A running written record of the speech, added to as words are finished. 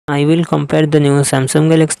I will compare the new Samsung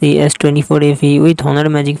Galaxy S24 FE with Honor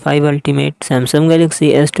Magic 5 Ultimate. Samsung Galaxy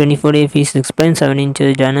S24 FE 6.7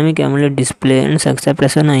 inches dynamic AMOLED display and success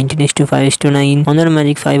ratio 19:5:9. Honor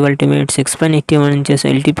Magic 5 Ultimate 6.81 inches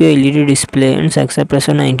LTPO LED display and success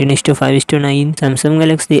ratio 19:5:9. Samsung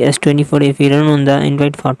Galaxy S24 FE run on the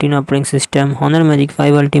Android 14 operating system. Honor Magic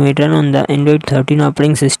 5 Ultimate run on the Android 13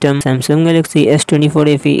 operating system. Samsung Galaxy S24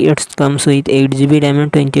 FE it comes with 8GB RAM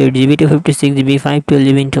and 28GB to 56GB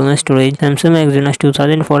 512GB internal storage. Samsung Exynos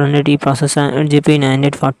 2400E processor 8GB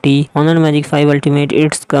 940. Honor Magic 5 Ultimate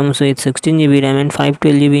it comes with 16GB RAM and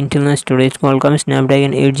 512GB internal storage. Qualcomm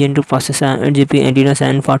Snapdragon 8 Gen 2 processor 8GB Adreno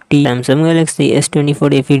 740. Samsung Galaxy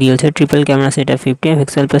S24 FE real set triple camera setup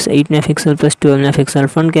 50MP plus 8MP plus 12MP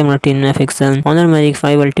front camera 10MP. Honor Magic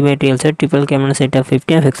 5 Ultimate real set triple camera setup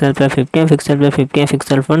 50MP plus 50MP plus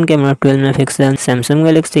 50MP front camera 12MP. Samsung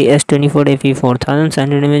Galaxy S24 FE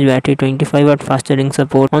 4700 mAh battery 25W fast charging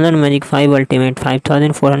support. Honor Magic 5 Ultimate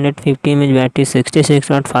 5450 mAh battery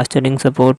 66W fast charging support.